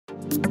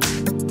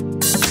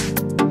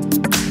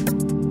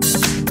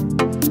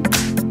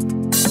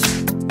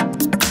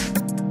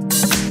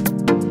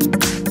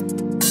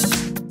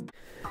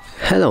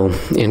Hello,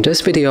 in this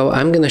video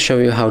I'm gonna show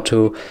you how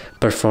to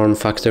perform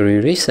factory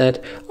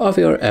reset of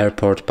your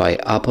AirPort by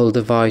Apple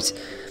device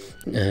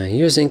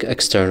using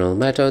external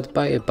method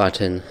by a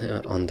button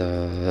on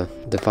the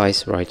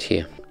device right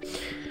here.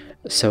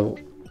 So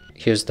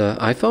here's the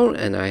iPhone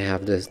and I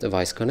have this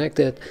device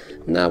connected.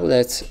 Now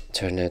let's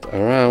turn it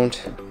around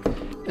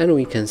and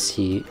we can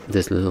see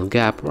this little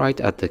gap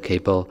right at the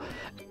cable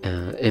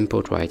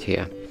input right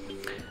here.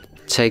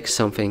 Take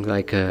something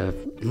like a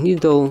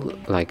needle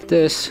like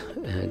this.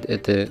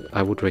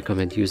 I would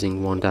recommend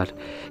using one that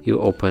you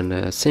open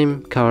a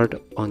SIM card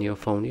on your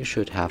phone. You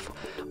should have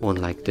one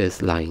like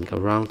this lying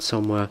around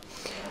somewhere.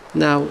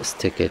 Now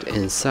stick it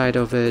inside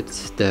of it,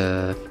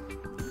 the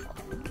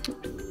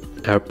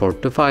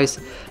AirPort device,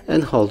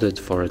 and hold it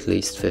for at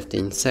least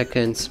 15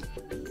 seconds.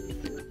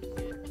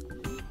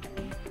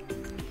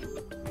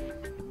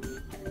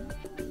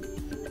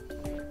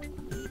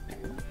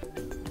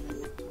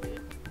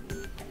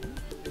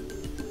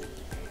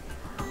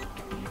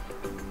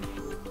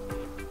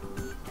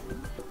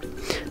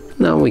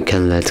 Now we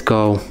can let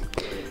go,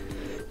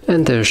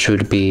 and there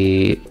should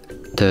be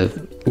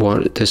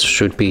this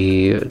should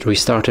be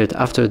restarted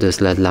after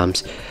this LED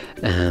lamps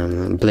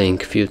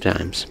blink a few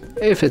times.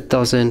 If it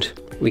doesn't,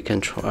 we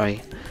can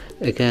try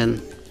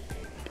again.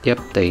 Yep,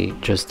 they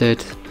just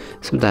did,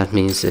 so that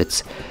means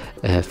it's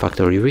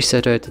factory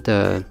resetted.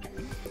 The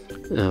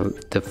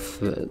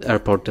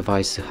AirPort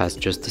device has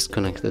just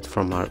disconnected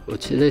from our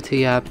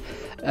utility app,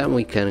 and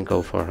we can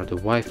go for the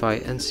Wi-Fi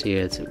and see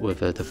it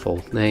with a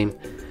default name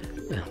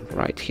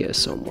right here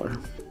somewhere,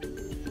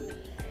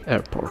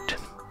 AirPort.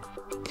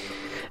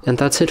 And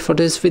that's it for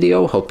this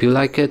video. Hope you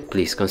like it.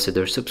 Please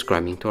consider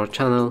subscribing to our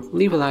channel,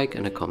 leave a like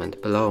and a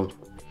comment below.